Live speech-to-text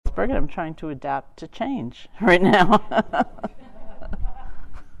Salzberg, and I'm trying to adapt to change right now.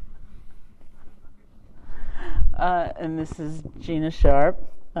 And this is Gina Sharp.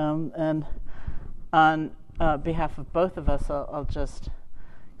 And on behalf of both of us, I'll just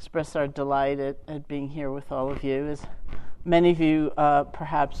express our delight at being here with all of you. As many of you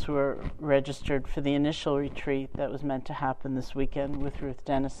perhaps were registered for the initial retreat that was meant to happen this weekend with Ruth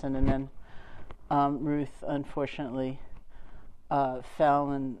Dennison, and then Ruth unfortunately fell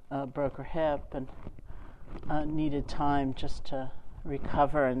and broke her hip and needed time just to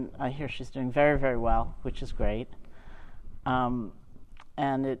recover, and I hear she's doing very, very well, which is great. And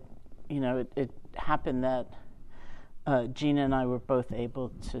it happened that Gina and I were both able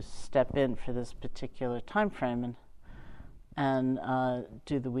to step in for this particular time frame and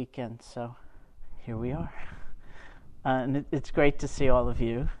do the weekend. So here we are. And it's great to see all of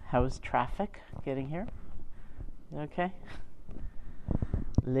you. How was traffic getting here? Okay?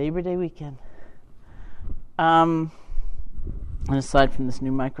 Labor Day weekend. And aside from this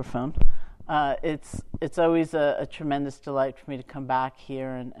new microphone, it's always a tremendous delight for me to come back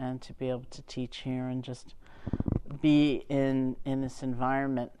here and to be able to teach here and just be in this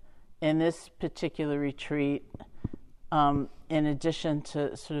environment. In this particular retreat, in addition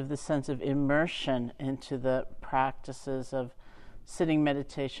to sort of the sense of immersion into the practices of sitting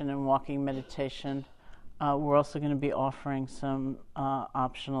meditation and walking meditation, we're also going to be offering some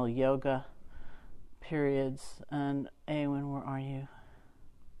optional yoga periods. And Eowyn, where are you?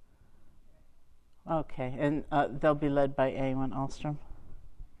 Okay, and they'll be led by Eowyn Ahlstrom.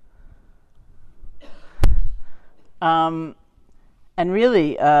 And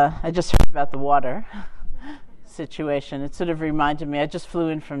really, I just heard about the water situation. It sort of reminded me, I just flew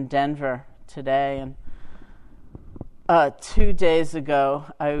in from Denver today, and 2 days ago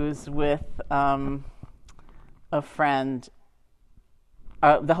I was with a friend.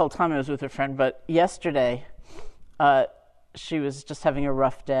 The whole time I was with a friend, but yesterday she was just having a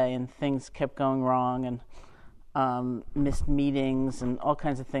rough day and things kept going wrong and missed meetings and all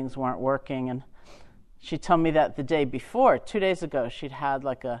kinds of things weren't working. And she told me that the day before, 2 days ago, she'd had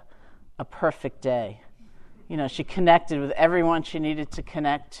like a perfect day. You know, she connected with everyone she needed to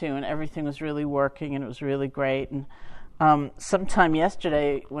connect to, and everything was really working, and it was really great. And sometime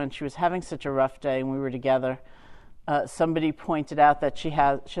yesterday, when she was having such a rough day and we were together, somebody pointed out that she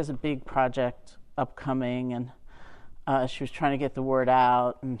has a big project upcoming, and she was trying to get the word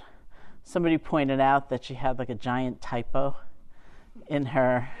out. And somebody pointed out that she had like a giant typo in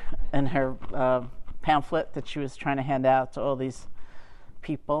her pamphlet that she was trying to hand out to all these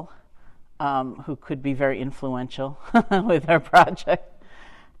people who could be very influential with her project,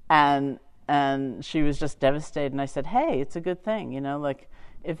 and she was just devastated. And I said, hey, it's a good thing, like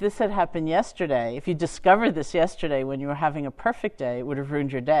if this had happened yesterday, if you discovered this yesterday when you were having a perfect day, it would have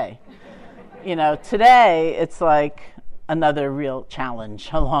ruined your day. Today it's like another real challenge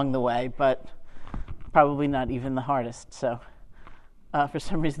along the way, but probably not even the hardest. So for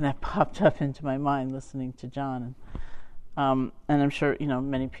some reason that popped up into my mind listening to John. And I'm sure,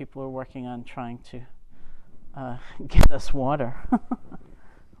 many people are working on trying to get us water,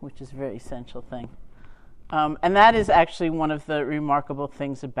 which is a very essential thing. And that is actually one of the remarkable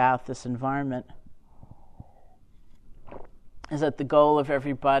things about this environment, is that the goal of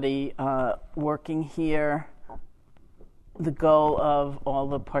everybody working here, the goal of all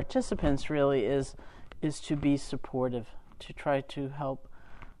the participants really is to be supportive, to try to help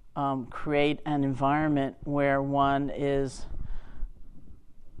create an environment where one is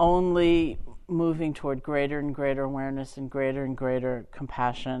only moving toward greater and greater awareness and greater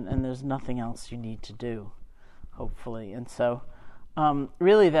compassion, and there's nothing else you need to do, hopefully. And so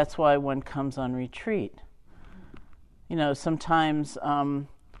really that's why one comes on retreat. Sometimes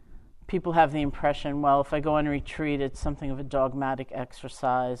people have the impression, well, if I go on a retreat, it's something of a dogmatic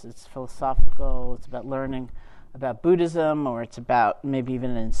exercise, it's philosophical, it's about learning about Buddhism, or it's about maybe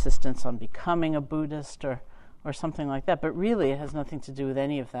even an insistence on becoming a Buddhist or something like that. But really, it has nothing to do with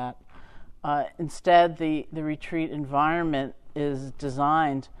any of that. Instead, the retreat environment is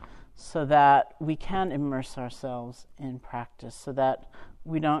designed so that we can immerse ourselves in practice, so that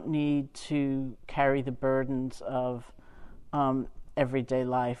we don't need to carry the burdens of everyday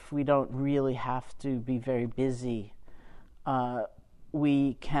life. We don't really have to be very busy.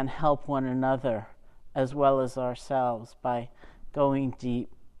 We can help one another as well as ourselves by going deep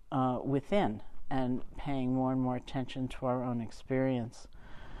within and paying more and more attention to our own experience.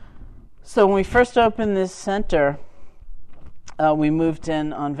 So when we first opened this center, we moved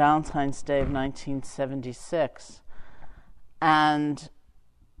in on Valentine's Day of 1976, and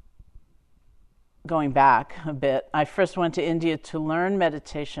going back a bit, I first went to India to learn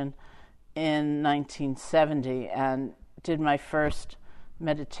meditation in 1970 and did my first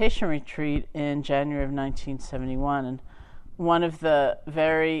meditation retreat in January of 1971. And one of the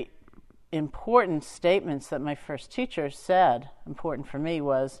very important statements that my first teacher said, important for me,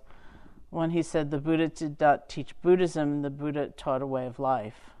 was when he said the Buddha did not teach Buddhism, the Buddha taught a way of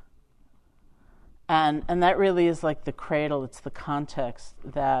life. And that really is like the cradle, it's the context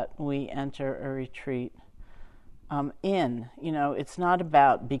that we enter a retreat in. It's not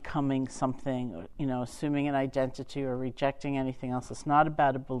about becoming something, assuming an identity or rejecting anything else. It's not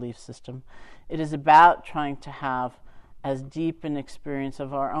about a belief system. It is about trying to have as deep an experience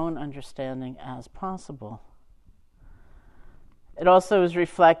of our own understanding as possible. It also is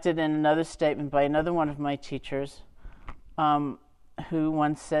reflected in another statement by another one of my teachers, who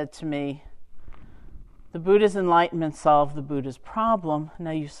once said to me, "The Buddha's enlightenment solved the Buddha's problem,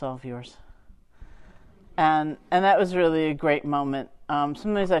 now you solve yours." And that was really a great moment.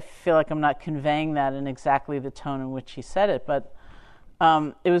 Sometimes I feel like I'm not conveying that in exactly the tone in which he said it, but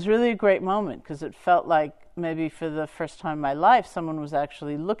it was really a great moment because it felt like maybe for the first time in my life someone was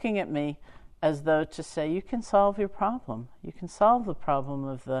actually looking at me as though to say, you can solve your problem. You can solve the problem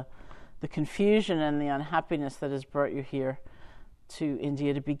of the confusion and the unhappiness that has brought you here to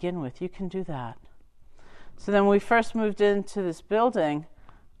India to begin with. You can do that. So then when we first moved into this building,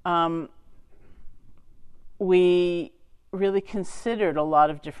 we really considered a lot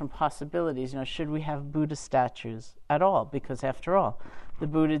of different possibilities. Should we have Buddha statues at all? Because after all, the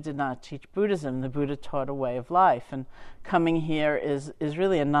Buddha did not teach Buddhism. The Buddha taught a way of life. And coming here is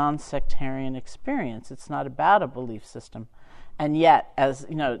really a non-sectarian experience. It's not about a belief system. And yet, as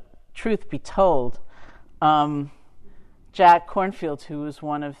truth be told, Jack Cornfield, who was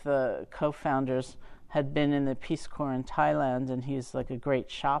one of the co-founders, had been in the Peace Corps in Thailand, and he's like a great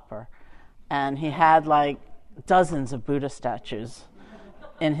shopper. And he had like dozens of Buddha statues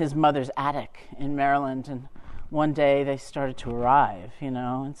in his mother's attic in Maryland. And one day they started to arrive,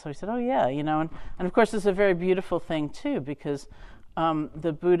 and so he said, oh yeah, and of course it's a very beautiful thing too, because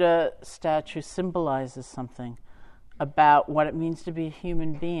the Buddha statue symbolizes something about what it means to be a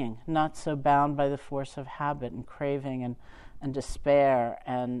human being, not so bound by the force of habit and craving and despair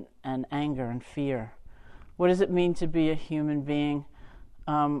and anger and fear. What does it mean to be a human being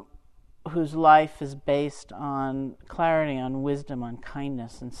whose life is based on clarity, on wisdom, on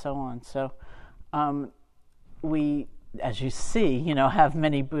kindness, and so on? So we, as you see, have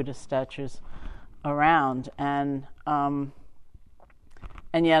many Buddha statues around, and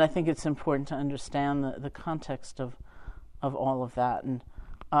yet I think it's important to understand the context of all of that. And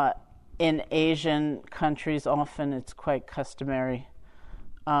in Asian countries, often it's quite customary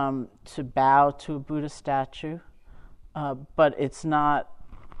to bow to a Buddha statue, but it's not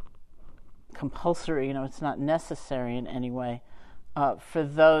compulsory, it's not necessary in any way. For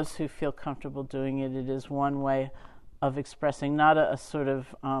those who feel comfortable doing it, it is one way of expressing not a sort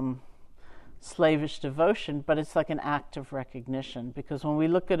of slavish devotion, but it's like an act of recognition. Because when we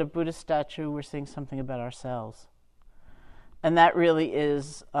look at a Buddha statue, we're seeing something about ourselves. And that really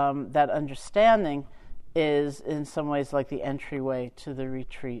is, that understanding is in some ways like the entryway to the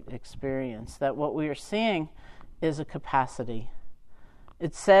retreat experience. That what we are seeing is a capacity.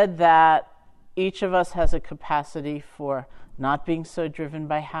 It's said that each of us has a capacity for not being so driven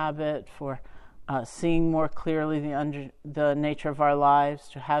by habit, for seeing more clearly the nature of our lives,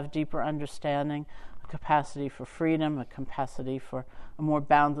 to have deeper understanding, a capacity for freedom, a capacity for a more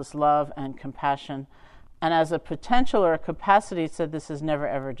boundless love and compassion. And as a potential or a capacity, it said this is never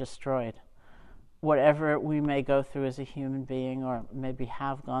ever destroyed. Whatever we may go through as a human being, or maybe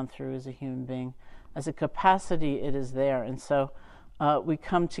have gone through as a human being, as a capacity, it is there. And so we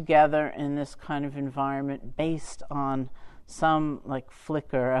come together in this kind of environment based on some like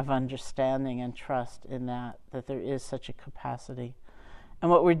flicker of understanding and trust in that there is such a capacity. And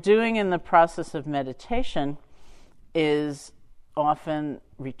what we're doing in the process of meditation is often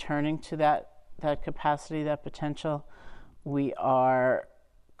returning to that capacity, that potential. We are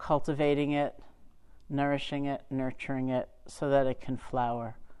cultivating it, nourishing it, nurturing it so that it can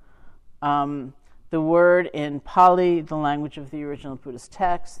flower. The word in Pali, the language of the original Buddhist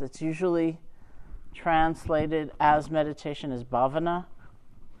text, that's usually translated as meditation, is bhavana,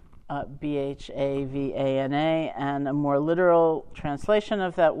 Bhavana, and a more literal translation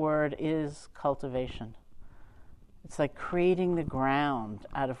of that word is cultivation. It's like creating the ground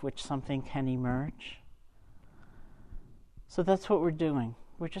out of which something can emerge. So that's what we're doing.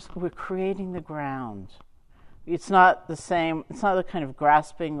 We're creating the ground. It's not the same, it's not the kind of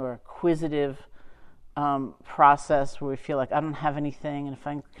grasping or acquisitive process where we feel like I don't have anything, and if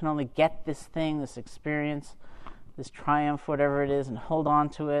I can only get this thing, this experience, this triumph, whatever it is, and hold on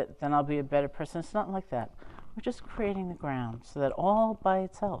to it, then I'll be a better person. It's not like that. We're just creating the ground so that all by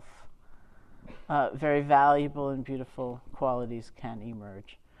itself, very valuable and beautiful qualities can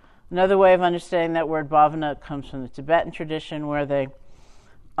emerge. Another way of understanding that word bhavana comes from the Tibetan tradition, where they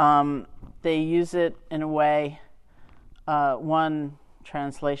use it in a way, one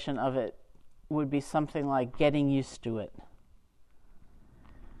translation of it would be something like getting used to it.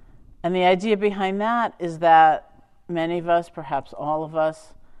 And the idea behind that is that many of us, perhaps all of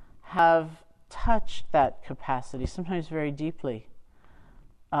us, have touched that capacity, sometimes very deeply.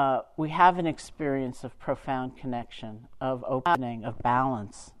 We have an experience of profound connection, of opening, of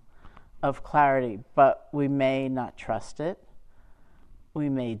balance, of clarity, but we may not trust it. We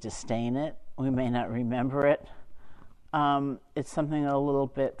may disdain it. We may not remember it. It's something a little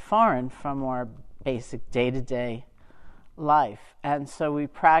bit foreign from our basic day-to-day life. And so we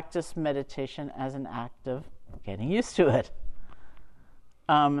practice meditation as an act of getting used to it.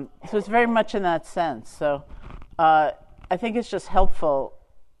 So it's very much in that sense. So I think it's just helpful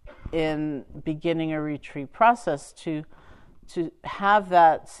in beginning a retreat process to have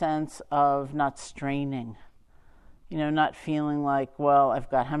that sense of not straining, not feeling like, well, I've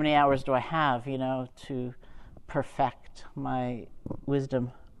got, how many hours do I have, to perfect my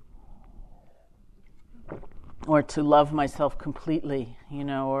wisdom, or to love myself completely,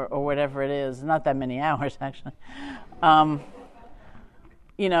 or whatever it is. Not that many hours, actually. And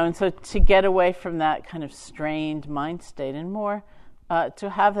so to get away from that kind of strained mind state and more to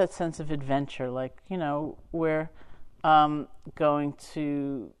have that sense of adventure, like, we're going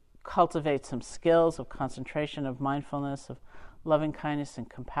to cultivate some skills of concentration, of mindfulness, of loving kindness and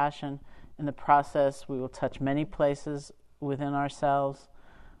compassion. In the process, we will touch many places within ourselves,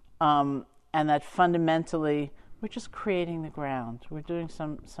 and that fundamentally, we're just creating the ground. We're doing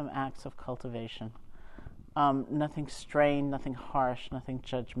some acts of cultivation. Nothing strained, nothing harsh, nothing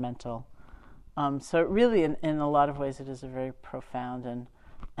judgmental. So really, in a lot of ways, it is a very profound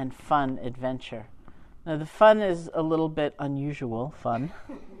and fun adventure. Now, the fun is a little bit unusual fun.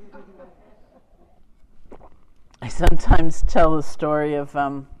 I sometimes tell the story of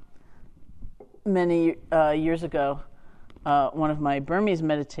many years ago, one of my Burmese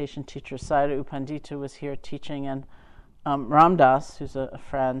meditation teachers, Sayadaw U Pandita, was here teaching, and Ram Dass, who's a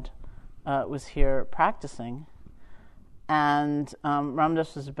friend, was here practicing. And Ram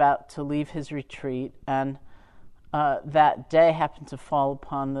Dass was about to leave his retreat, and that day happened to fall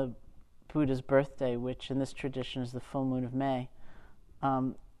upon the Buddha's birthday, which in this tradition is the full moon of May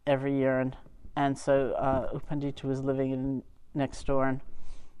every year. And so U Pandita was living next door,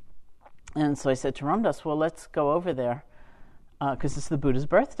 and so I said to Ram Dass, well, let's go over there, because it's the Buddha's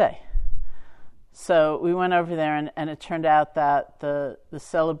birthday. So we went over there, and it turned out that the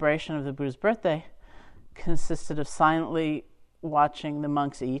celebration of the Buddha's birthday consisted of silently watching the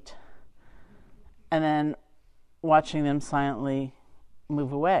monks eat, and then watching them silently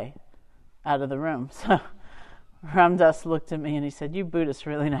move away out of the room. So Ram Dass looked at me and he said, "You Buddhists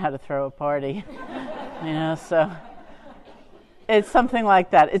really know how to throw a party." So it's something like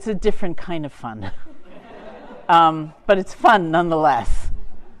that. It's a different kind of fun. But it's fun nonetheless.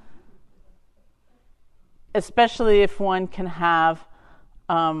 Especially if one can have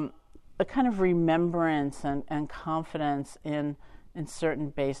a kind of remembrance and confidence in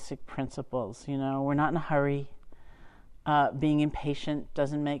certain basic principles. We're not in a hurry. Being impatient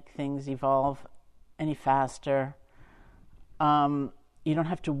doesn't make things evolve any faster. You don't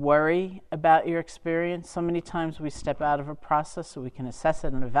have to worry about your experience. So many times we step out of a process so we can assess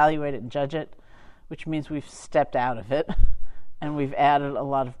it and evaluate it and judge it, which means we've stepped out of it and we've added a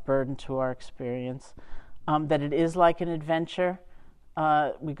lot of burden to our experience. That it is like an adventure.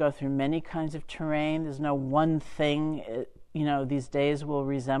 We go through many kinds of terrain. There's no one thing, these days will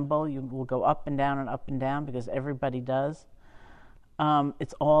resemble. You will go up and down because everybody does.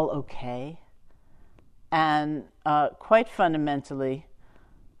 It's all okay. And quite fundamentally,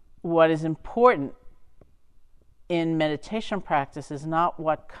 what is important in meditation practice is not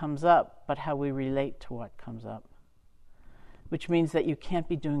what comes up, but how we relate to what comes up. Which means that you can't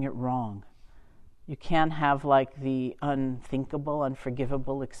be doing it wrong. You can't have like the unthinkable,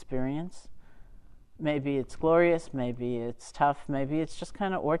 unforgivable experience. Maybe it's glorious, maybe it's tough, maybe it's just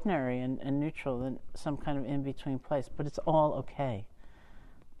kind of ordinary and neutral in some kind of in-between place, but it's all okay.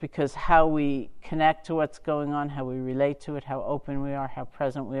 Because how we connect to what's going on, how we relate to it, how open we are, how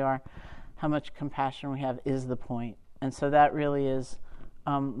present we are, how much compassion we have is the point. And so that really is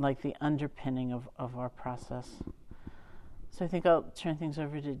like the underpinning of our process. So I think I'll turn things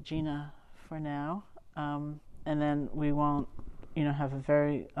over to Gina for now. and then we won't, have a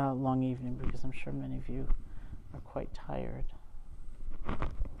very long evening because I'm sure many of you are quite tired.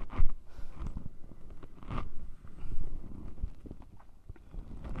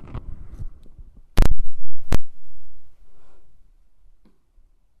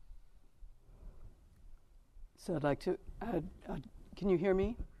 So I'd like to add, can you hear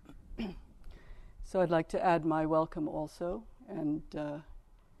me? So I'd like to add my welcome also and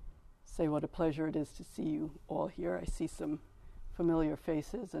say what a pleasure it is to see you all here. I see some familiar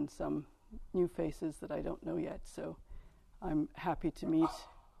faces and some new faces that I don't know yet. So I'm happy to meet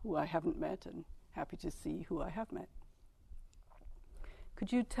who I haven't met and happy to see who I have met.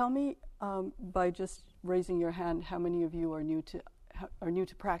 Could you tell me, by just raising your hand, how many of you are new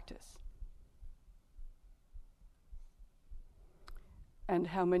to practice? And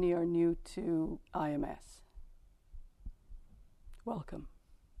how many are new to IMS? Welcome.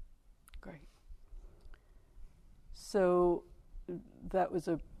 Great. So that was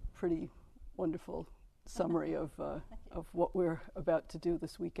a pretty wonderful summary of what we're about to do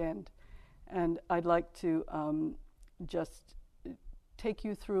this weekend. And I'd like to just take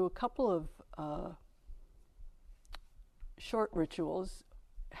you through a couple of short rituals,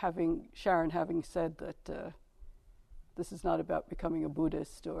 Sharon having said that this is not about becoming a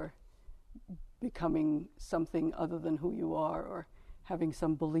Buddhist or becoming something other than who you are or having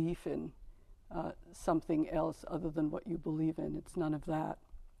some belief in something else other than what you believe in. It's none of that.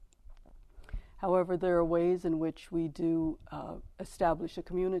 However, there are ways in which we do establish a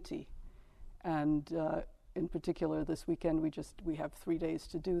community. And in particular, this weekend, we have 3 days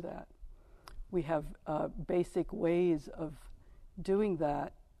to do that. We have basic ways of doing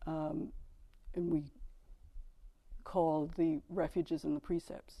that, and we call the refuges and the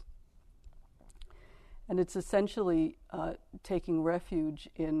precepts. And it's essentially taking refuge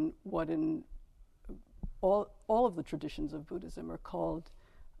in what in all of the traditions of Buddhism are called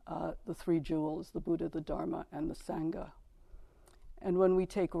the three jewels, the Buddha, the Dharma, and the Sangha. And when we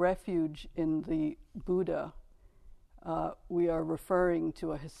take refuge in the Buddha, we are referring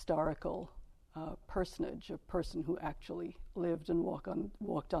to a historical personage, a person who actually lived and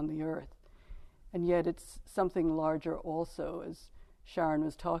walked on the earth. And yet it's something larger also, as Sharon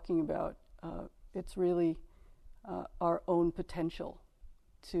was talking about. It's really our own potential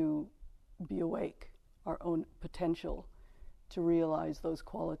to be awake, our own potential to realize those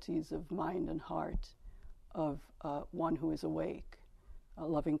qualities of mind and heart of one who is awake,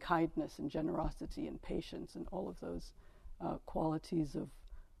 loving kindness and generosity and patience and all of those qualities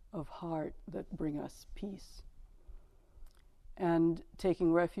of heart that bring us peace. And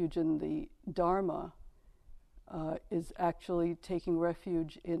taking refuge in the Dharma is actually taking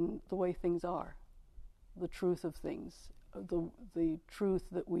refuge in the way things are, the truth of things, the truth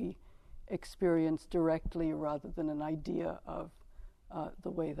that we experience directly rather than an idea of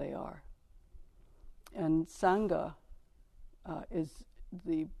the way they are. And Sangha is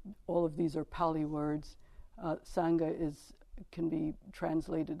all of these are Pali words. Sangha can be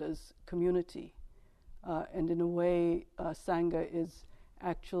translated as community. And in a way, Sangha is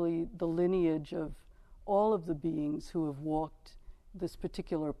actually the lineage of all of the beings who have walked this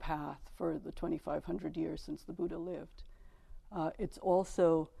particular path for the 2,500 years since the Buddha lived. It's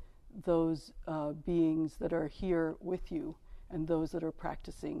also those beings that are here with you and those that are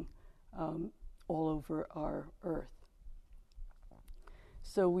practicing all over our earth.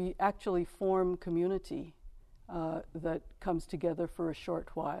 So we actually form community that comes together for a short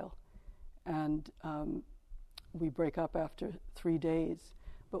while, and we break up after 3 days.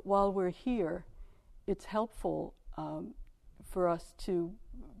 But while we're here, it's helpful for us to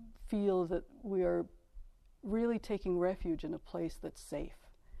feel that we are really taking refuge in a place that's safe.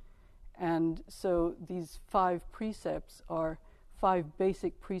 And so these 5 precepts are 5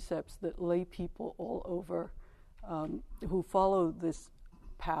 basic precepts that lay people all over who follow this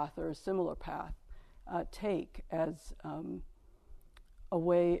path or a similar path take as a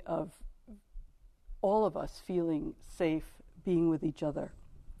way of all of us feeling safe being with each other.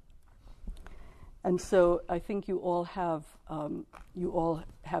 And so I think you all have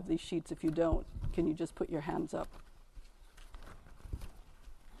these sheets. If you don't, can you just put your hands up?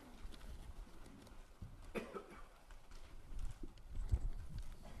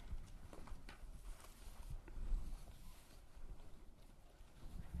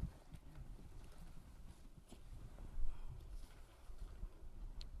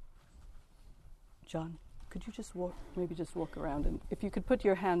 John, could you just walk around, and if you could put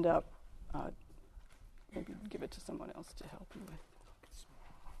your hand up, maybe give it to someone else to help you with.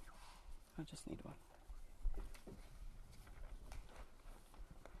 I just need one.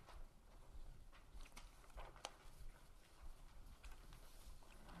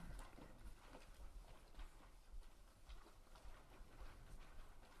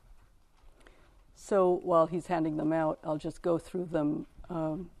 So while he's handing them out, I'll just go through them.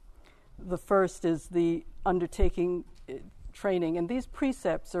 The first is the undertaking training, and these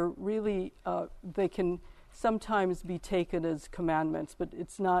precepts are really, they can sometimes be taken as commandments, but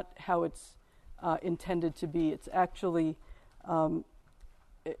it's not how it's intended to be. It's actually,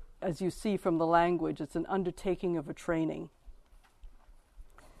 as you see from the language, it's an undertaking of a training.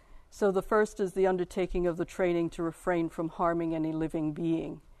 So the first is the undertaking of the training to refrain from harming any living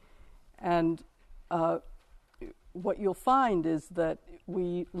being. And what you'll find is that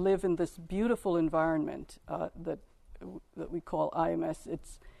we live in this beautiful environment that we call IMS.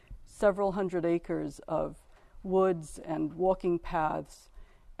 It's several hundred acres of woods and walking paths,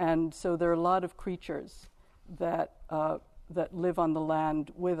 and so there are a lot of creatures that live on the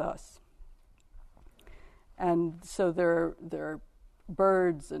land with us. And so there are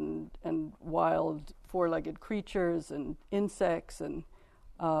birds and wild four-legged creatures and insects and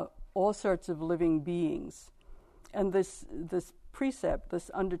all sorts of living beings. And this precept,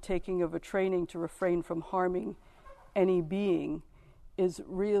 this undertaking of a training to refrain from harming any being, is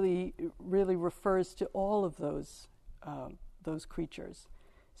really refers to all of those creatures,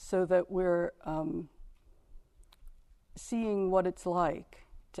 so that we're seeing what it's like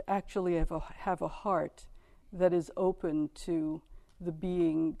to actually have a heart that is open to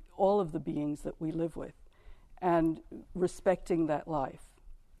all of the beings that we live with, and respecting that life.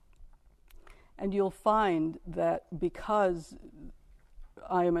 And you'll find that because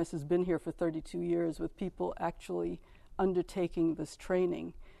IMS has been here for 32 years with people actually undertaking this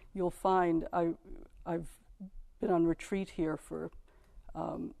training, you'll find I've been on retreat here for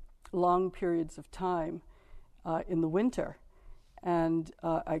long periods of time in the winter, and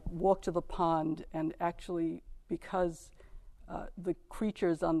I walk to the pond, and actually, because the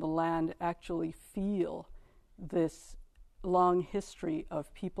creatures on the land actually feel this long history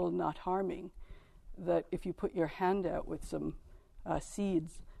of people not harming, that if you put your hand out with some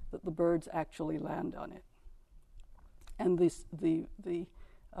seeds, that the birds actually land on it. And the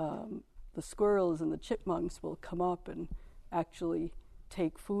squirrels and the chipmunks will come up and actually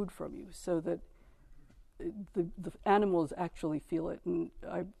take food from you, so that the animals actually feel it. And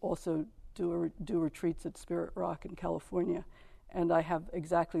I also do retreats at Spirit Rock in California, and I have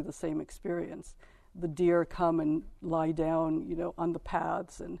exactly the same experience. The deer come and lie down, on the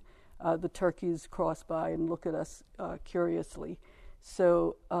paths, and the turkeys cross by and look at us curiously.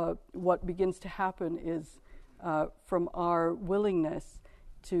 So what begins to happen is, from our willingness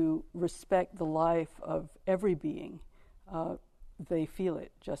to respect the life of every being, they feel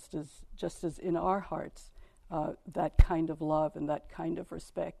it just as in our hearts. That kind of love and that kind of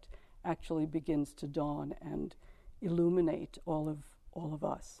respect actually begins to dawn and illuminate all of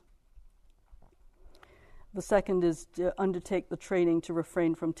us. The second is to undertake the training to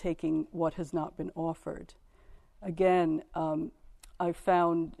refrain from taking what has not been offered. Again, I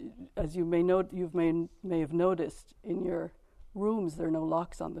found, as you may have noticed, in your rooms there are no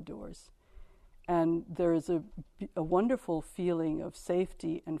locks on the doors, and there is a wonderful feeling of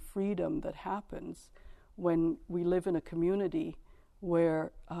safety and freedom that happens when we live in a community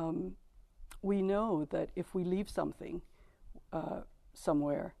where we know that if we leave something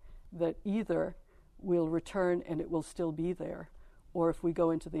somewhere, that either we'll return and it will still be there, or if we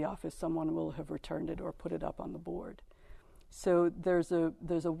go into the office, someone will have returned it or put it up on the board. So there's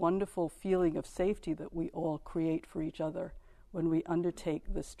a wonderful feeling of safety that we all create for each other when we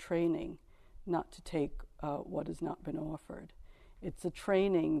undertake this training, not to take what has not been offered. It's a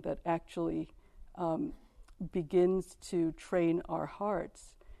training that actually begins to train our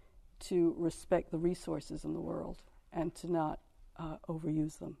hearts to respect the resources in the world and to not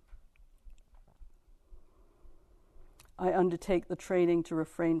overuse them. I undertake the training to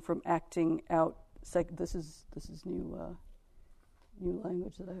refrain from acting out. This is new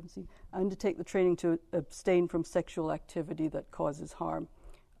language that I haven't seen. I undertake the training to abstain from sexual activity that causes harm.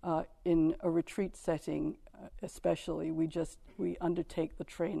 In a retreat setting, especially, we undertake the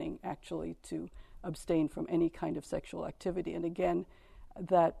training actually to abstain from any kind of sexual activity. And again,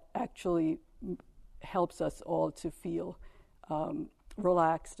 that actually helps us all to feel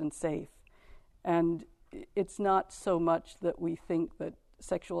relaxed and safe. And it's not so much that we think that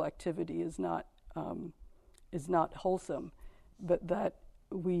sexual activity is not wholesome, but that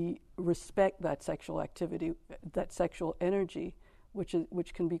we respect that sexual activity, that sexual energy,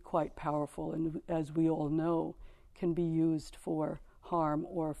 which can be quite powerful, and as we all know, can be used for harm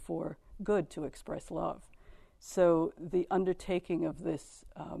or for good to express love. So the undertaking of this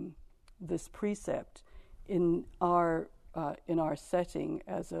precept in our setting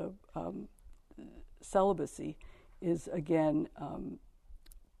as a celibacy is again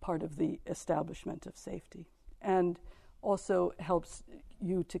part of the establishment of safety, and also helps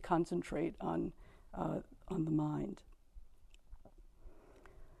you to concentrate on the mind.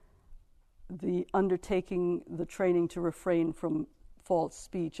 The undertaking the training to refrain from false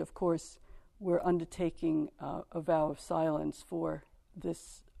speech, of course, we're undertaking a vow of silence for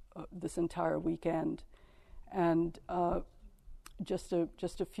this entire weekend, and just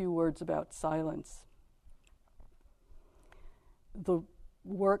a few words about silence. The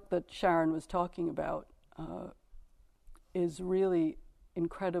work that Sharon was talking about is really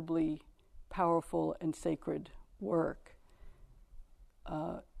incredibly powerful and sacred work.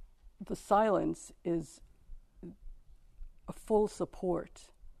 The silence is a full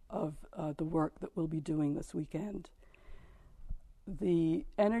support of the work that we'll be doing this weekend. The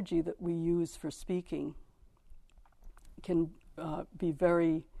energy that we use for speaking can be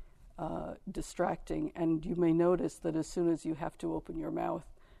very distracting, and you may notice that as soon as you have to open your mouth,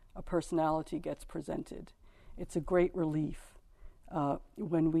 a personality gets presented. It's a great relief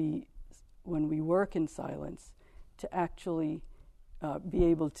when we work in silence to actually be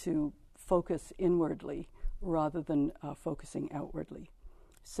able to focus inwardly rather than focusing outwardly.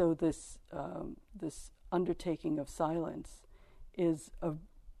 So this undertaking of silence is a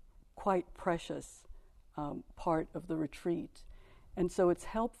quite precious part of the retreat. And so it's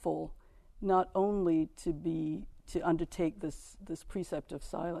helpful not only to undertake this precept of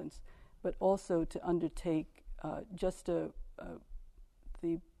silence, but also to undertake just a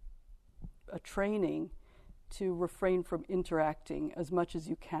training to refrain from interacting as much as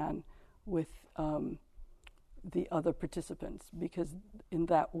you can with the other participants, because in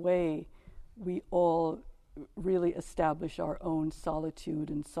that way we all really establish our own solitude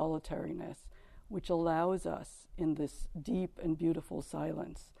and solitariness, which allows us in this deep and beautiful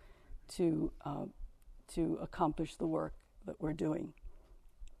silence to accomplish the work that we're doing.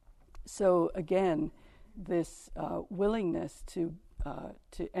 So again, this willingness to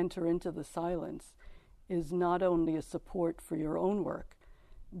enter into the silence is not only a support for your own work,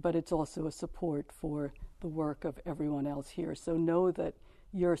 but it's also a support for the work of everyone else here. So know that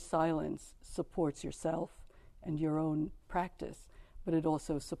your silence supports yourself and your own practice, but it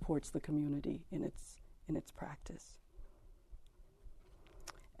also supports the community in its practice.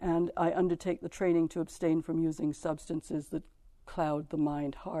 And I undertake the training to abstain from using substances that cloud the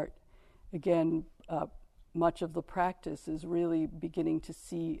mind-heart. Again, much of the practice is really beginning to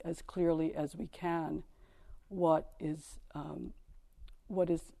see as clearly as we can what is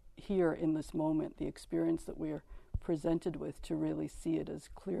here in this moment, the experience that we're presented with, to really see it as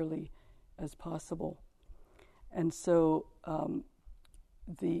clearly as possible. And so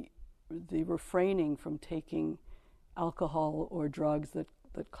the refraining from taking alcohol or drugs that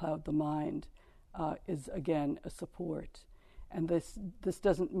cloud the mind is again a support. And this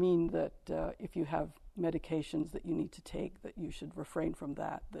doesn't mean that if you have medications that you need to take that you should refrain from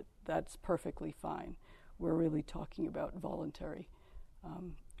that's perfectly fine. We're really talking about voluntary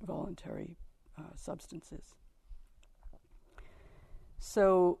substances.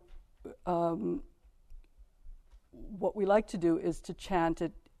 So what we like to do is to chant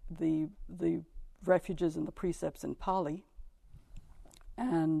the refuges and the precepts in Pali.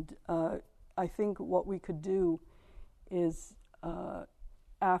 And I think what we could do is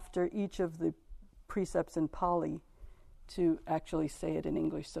after each of the precepts in Pali to actually say it in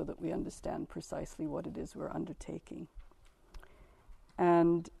English so that we understand precisely what it is we're undertaking.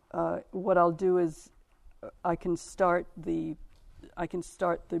 And what I'll do is I can start the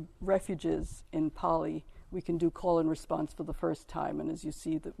refuges in Pali. We can do call and response for the first time, and as you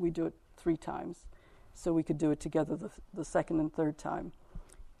see that we do it 3 times. So we could do it together the second and third time.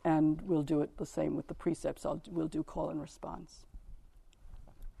 And we'll do it the same with the precepts. We'll do call and response.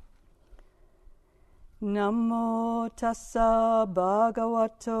 Namo tassa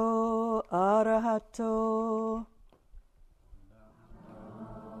bhagavato arahato.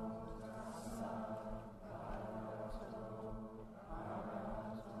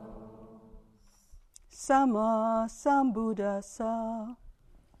 Sama sambuddhassa.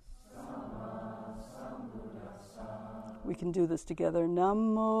 We can do this together.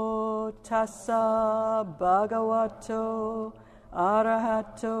 Namo tassa bhagavato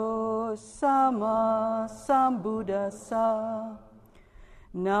arahato sama sambuddhassa.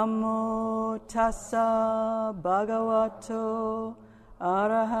 Namo tassa bhagavato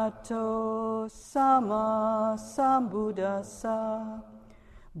arahato sama sambuddhassa.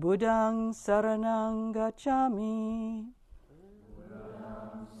 Buddhang saranang gacchami.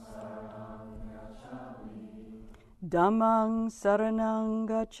 Dhammang saranang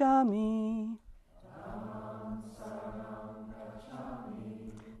gacchami.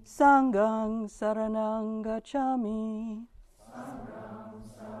 Sanghang saranang gacchami.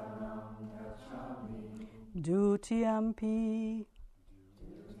 Dutiyampi.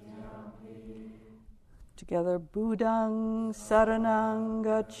 Together, Buddhang saranang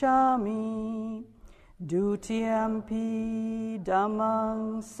gacchami. Dutiyampi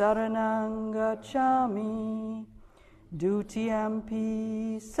dhammang saranang gacchami.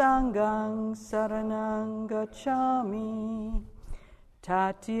 Dutiyampi sanghang saranang gacchami.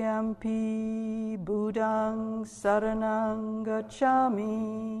 Tatyampi buddhang saranang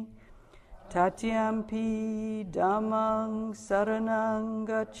gacchami. Tatyampi dhammang saranang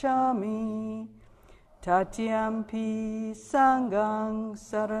gacchami. Tatyampi sanghang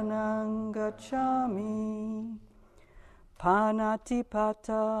saranang gacchami.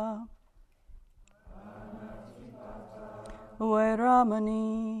 Panatipata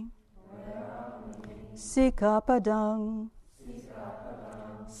Vairamani Sikapadang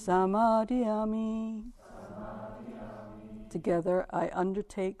Samadhyami. Together, I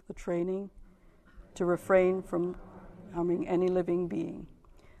undertake the training to refrain from harming any living being.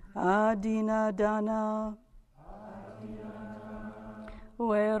 Adinadana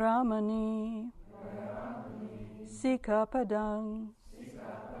Vairamani Sikapadang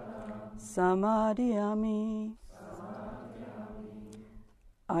Samadhyami.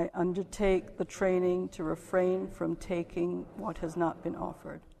 I undertake the training to refrain from taking what has not been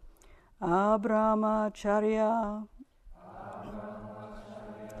offered. Abrahmacharya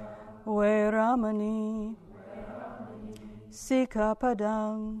Vairamani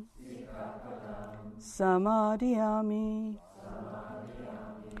Sikapadang Samadhyami.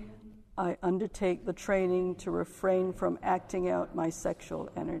 I undertake the training to refrain from acting out my sexual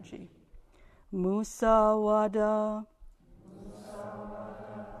energy. Musawada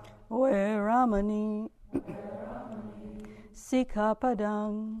Vairamani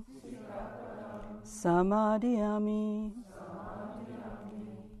Sikapadang Samadhyami.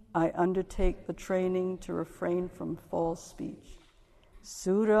 I undertake the training to refrain from false speech.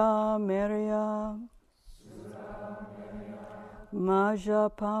 Sura Merya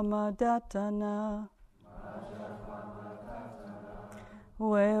Majapamadatana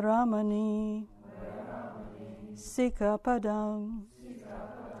Vairamani Sikapadang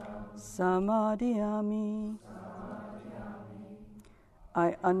Samadhyami.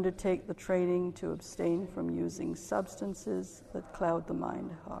 I undertake the training to abstain from using substances that cloud the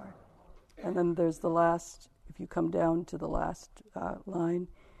mind hard. And then there's the last, if you come down to the last line,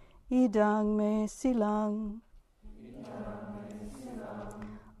 Idang me silang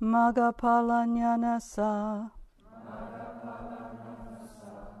Magapalanyanasa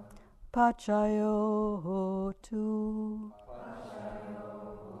Pachayo tu.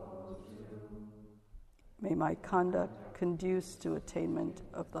 May my conduct conduce to attainment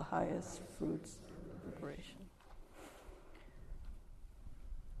of the highest fruits of liberation.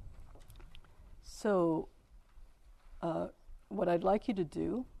 So, what I'd like you to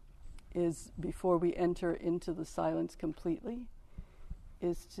do is, before we enter into the silence completely,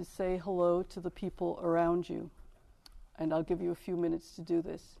 is to say hello to the people around you. And I'll give you a few minutes to do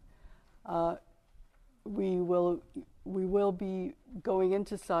this. We will be going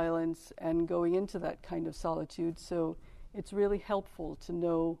into silence and going into that kind of solitude, so it's really helpful to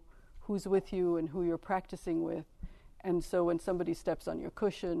know who's with you and who you're practicing with. And so when somebody steps on your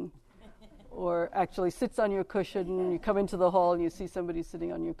cushion or actually sits on your cushion and you come into the hall and you see somebody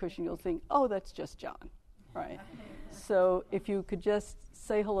sitting on your cushion, you'll think, oh, that's just John, right? So if you could just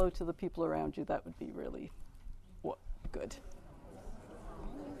say hello to the people around you, that would be really good.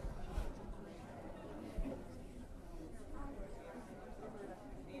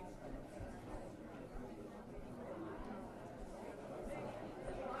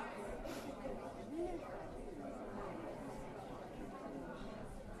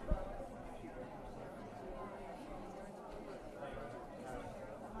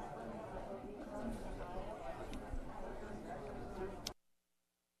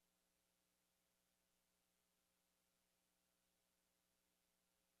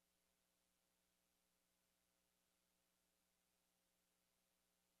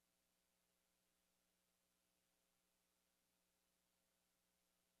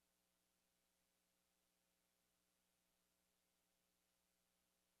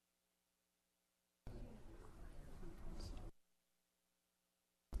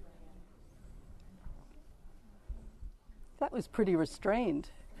 That was pretty restrained.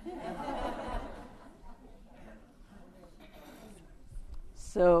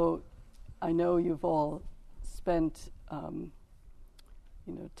 So I know you've all spent,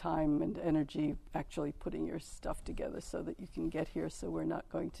 time and energy actually putting your stuff together so that you can get here, so we're not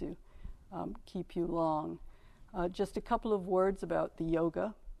going to keep you long. Just a couple of words about the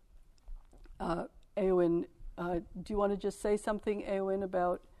yoga. Eowyn, do you want to just say something, Eowyn,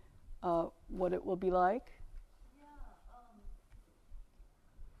 about what it will be like? Yeah,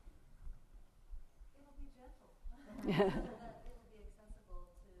 it'll be gentle. That it will be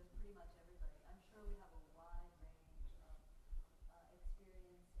accessible to pretty much everybody. I'm sure we have a wide range of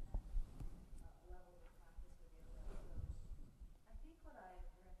experience and levels of practice with yoga. So I think what I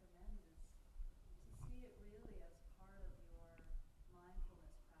recommend is to see it really as part of your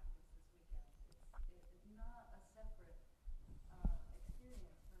mindfulness practice this weekend. It's not a separate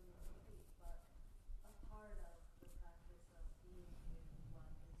experience from your retreat, but a part of the practice of being with what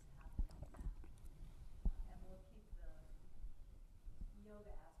is happening now. And we'll keep the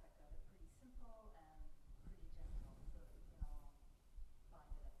yoga aspect of it pretty simple and pretty gentle so that we can all find it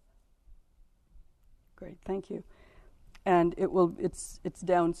accessible. Great, thank you. And it's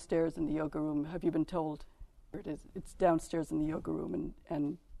downstairs in the yoga room. Have you been told where it is? It's downstairs in the yoga room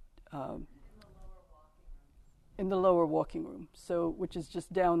and in the lower walking room. So, which is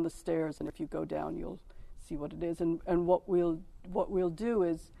just down the stairs, and if you go down, you'll see what it is. And what we'll do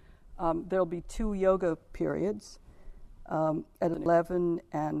is there'll be 2 yoga periods at 11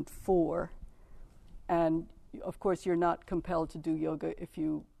 and 4. And of course, you're not compelled to do yoga if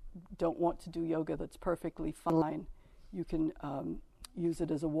you don't want to do yoga. That's perfectly fine. You can use it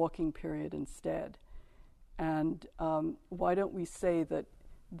as a walking period instead. And why don't we say that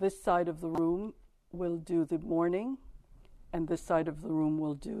this side of the room will do the morning and this side of the room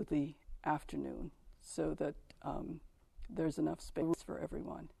will do the afternoon, so that there's enough space for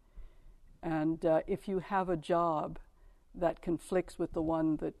everyone. And if you have a job that conflicts with the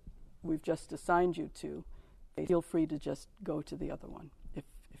one that we've just assigned you to, feel free to just go to the other one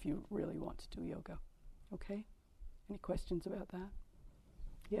if you really want to do yoga. Okay? Any questions about that?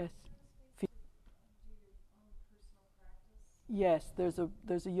 Yes. Yes, there's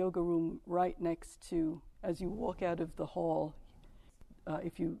a yoga room right next to, as you walk out of the hall,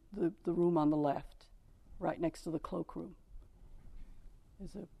 the room on the left, right next to the cloakroom,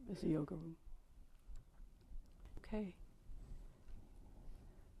 is a yoga room. Okay.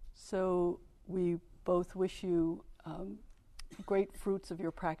 So we both wish you great fruits of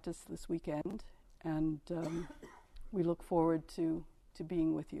your practice this weekend, and we look forward to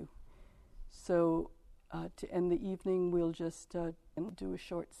being with you. So to end the evening, we'll just do a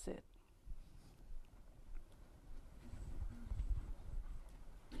short sit.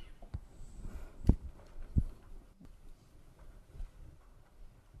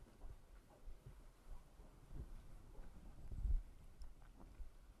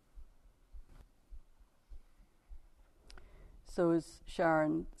 So as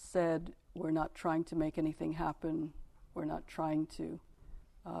Sharon said, we're not trying to make anything happen. We're not trying to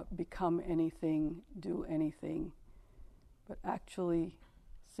become anything, do anything, but actually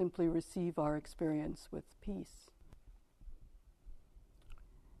simply receive our experience with peace.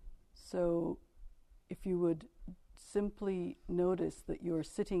 So if you would simply notice that you're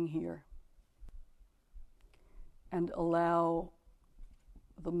sitting here and allow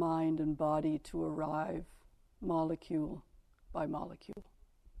the mind and body to arrive molecule by molecule.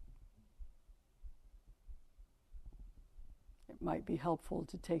 It might be helpful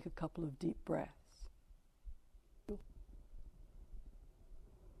to take a couple of deep breaths.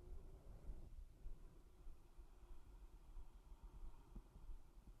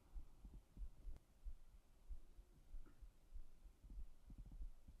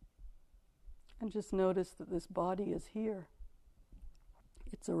 And just notice that this body is here.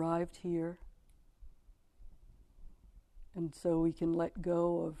 It's arrived here. And so we can let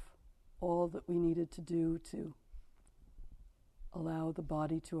go of all that we needed to do to allow the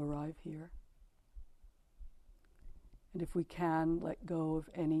body to arrive here. And if we can, let go of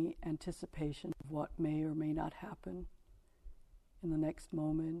any anticipation of what may or may not happen in the next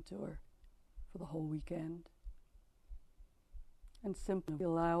moment or for the whole weekend. And simply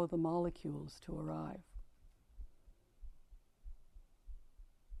allow the molecules to arrive.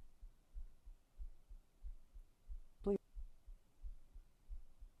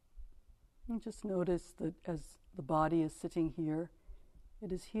 And just notice that as the body is sitting here,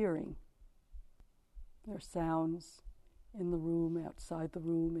 it is hearing. There are sounds in the room, outside the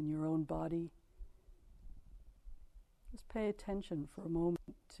room, in your own body. Just pay attention for a moment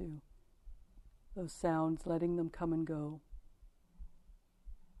to those sounds, letting them come and go.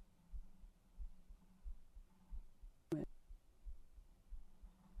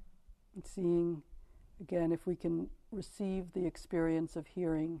 And seeing, again, if we can receive the experience of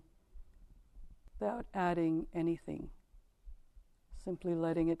hearing without adding anything, simply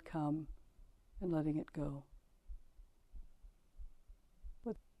letting it come and letting it go.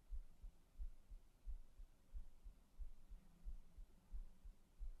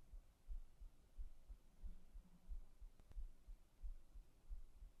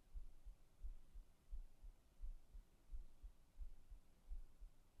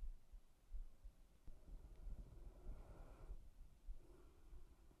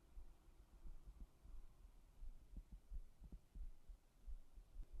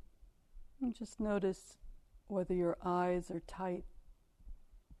 And just notice whether your eyes are tight,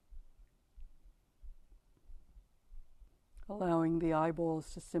 allowing the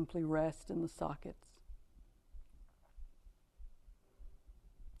eyeballs to simply rest in the sockets.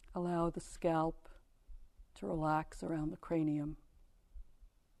 Allow the scalp to relax around the cranium.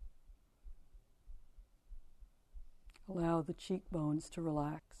 Allow the cheekbones to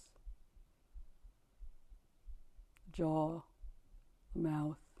relax, jaw, the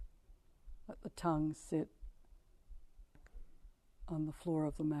mouth. Let the tongue sit on the floor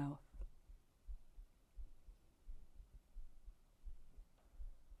of the mouth.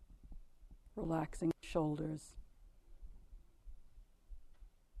 Relaxing shoulders.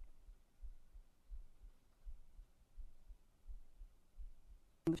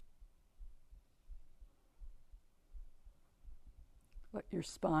 Let your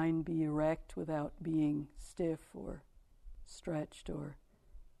spine be erect without being stiff or stretched or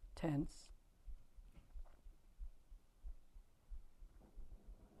tense.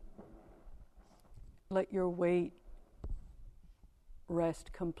 Let your weight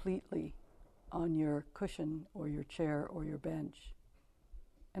rest completely on your cushion or your chair or your bench.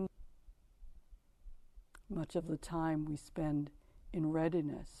 And much of the time we spend in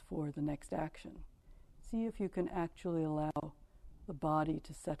readiness for the next action. See if you can actually allow the body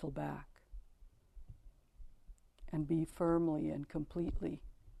to settle back and be firmly and completely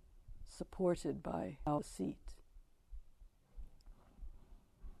supported by a seat.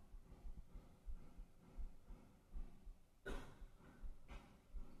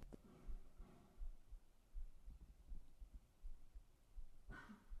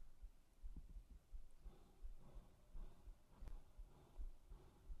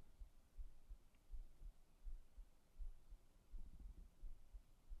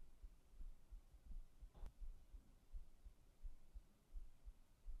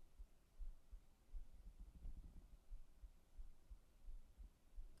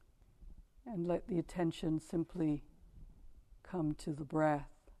 And let the attention simply come to the breath.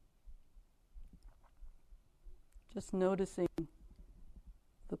 Just noticing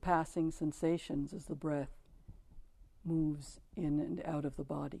the passing sensations as the breath moves in and out of the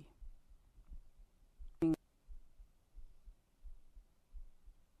body.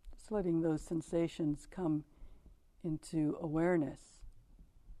 Just letting those sensations come into awareness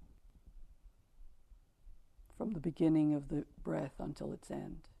from the beginning of the breath until its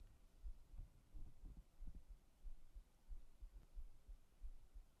end.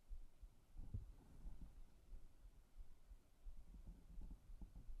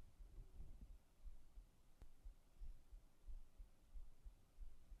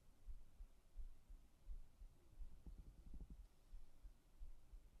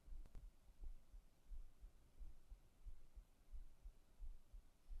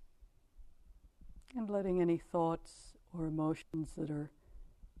 And letting any thoughts or emotions that are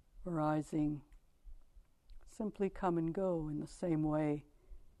arising simply come and go in the same way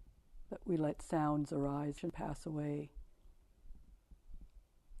that we let sounds arise and pass away.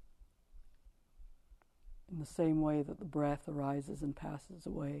 In the same way that the breath arises and passes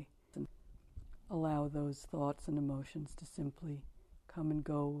away. And allow those thoughts and emotions to simply come and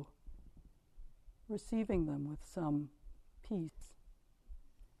go, receiving them with some peace.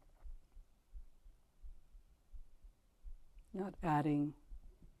 Not adding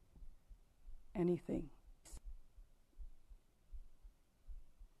anything.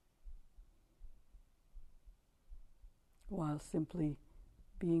 While simply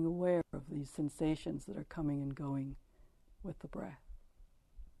being aware of these sensations that are coming and going with the breath.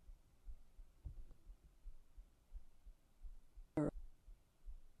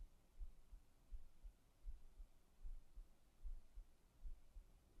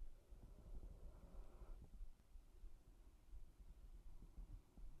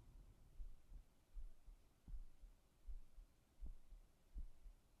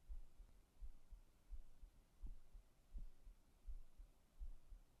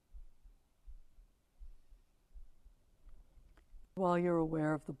 While you're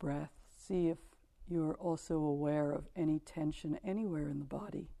aware of the breath, see if you're also aware of any tension anywhere in the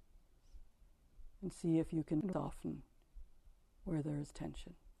body, and see if you can soften where there is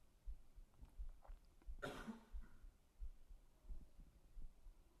tension.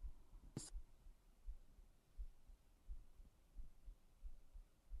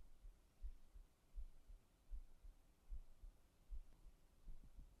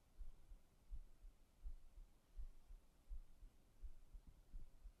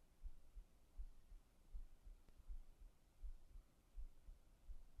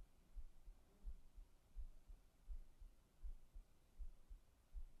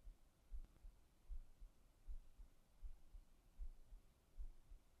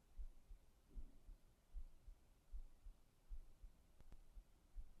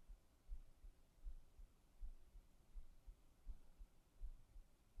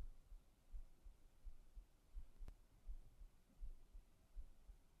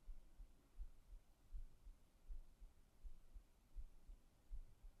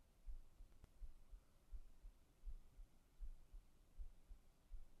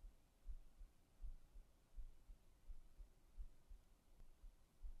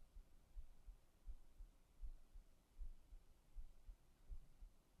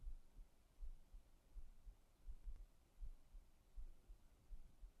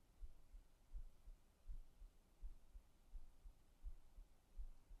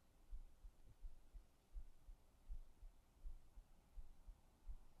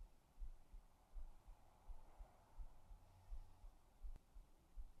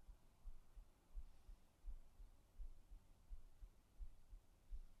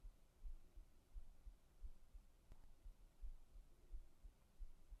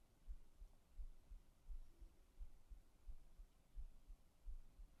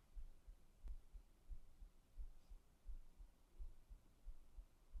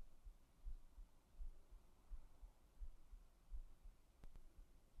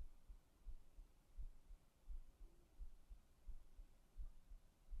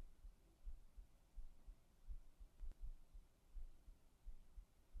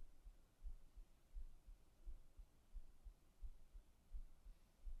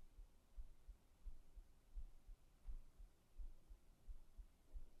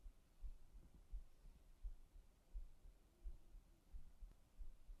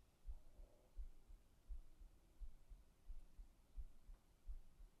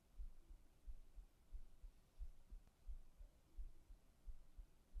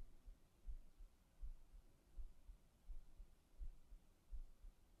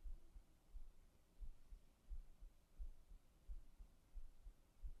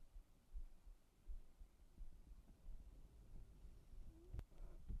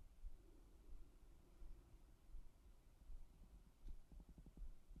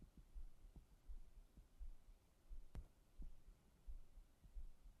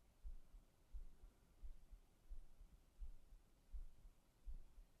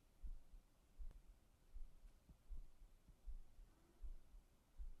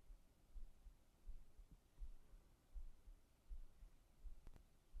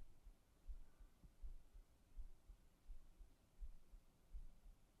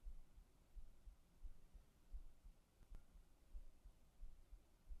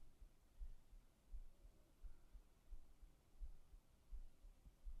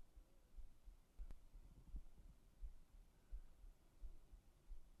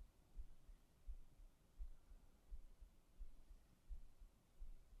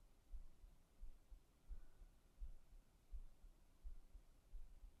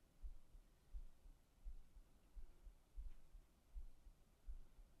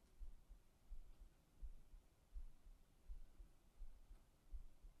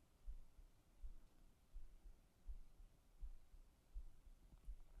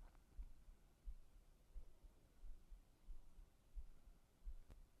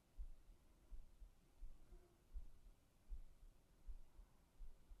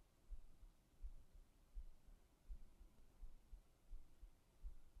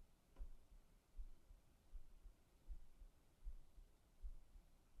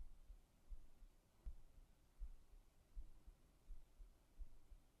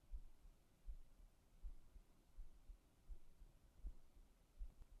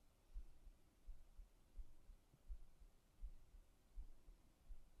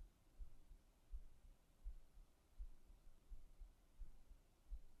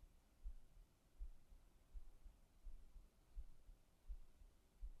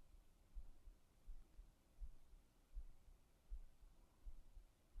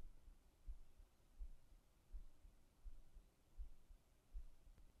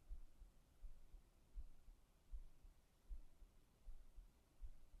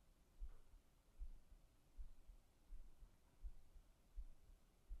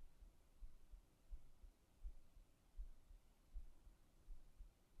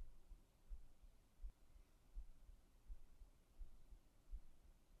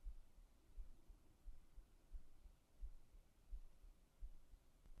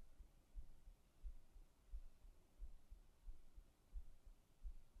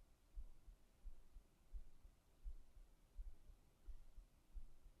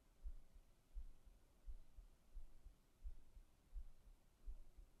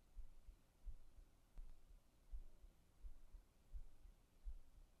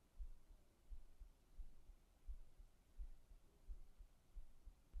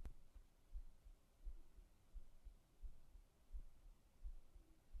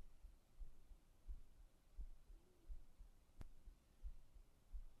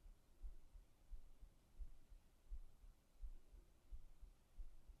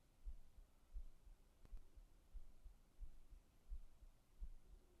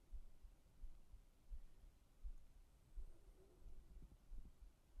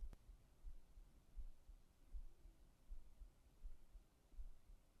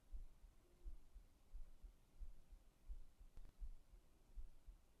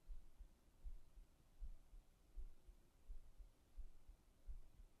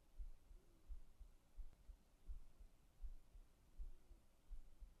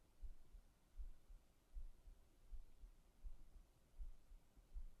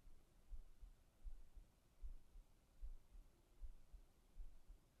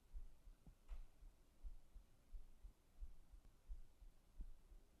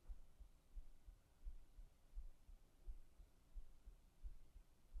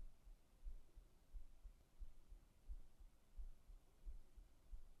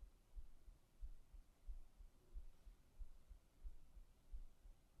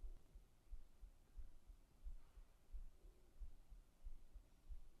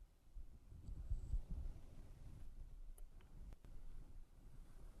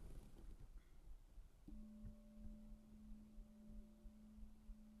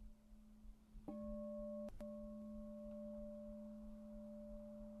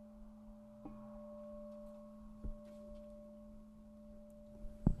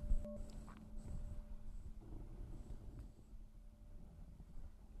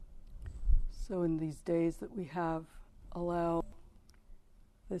 So in these days that we have, allow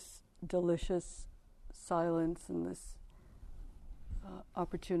this delicious silence and this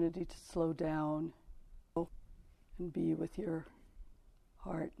opportunity to slow down and be with your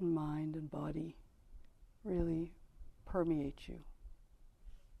heart and mind and body really permeate you.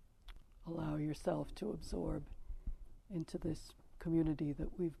 Allow yourself to absorb into this community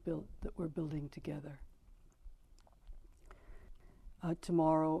that we've built, that we're building together.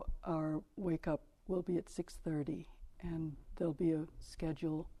 Tomorrow our wake up will be at 6:30, and there'll be a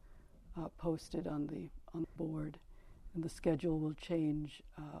schedule posted on the board, and the schedule will change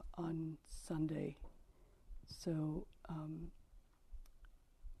on Sunday. So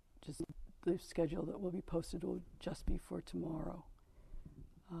just the schedule that will be posted will just be for tomorrow.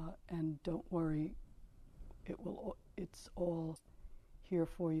 And don't worry, it's all here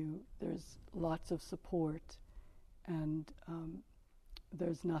for you. There's lots of support, and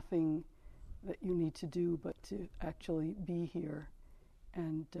there's nothing that you need to do but to actually be here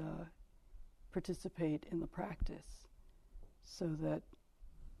and participate in the practice, so that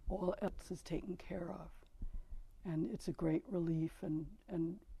all else is taken care of. And it's a great relief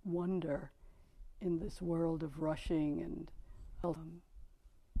and wonder in this world of rushing and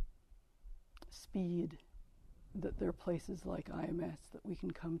speed, that there are places like IMS that we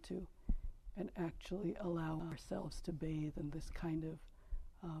can come to and actually allow ourselves to bathe in this kind of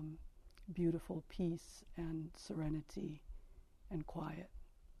beautiful peace and serenity and quiet.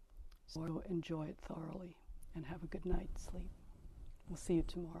 So enjoy it thoroughly and have a good night's sleep. We'll see you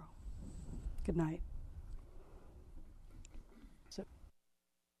tomorrow. Good night.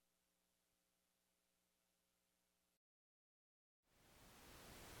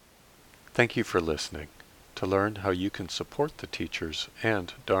 Thank you for listening. To learn how you can support the teachers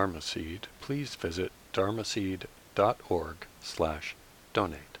and Dharma Seed, please visit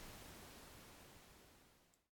dharmaseed.org/donate.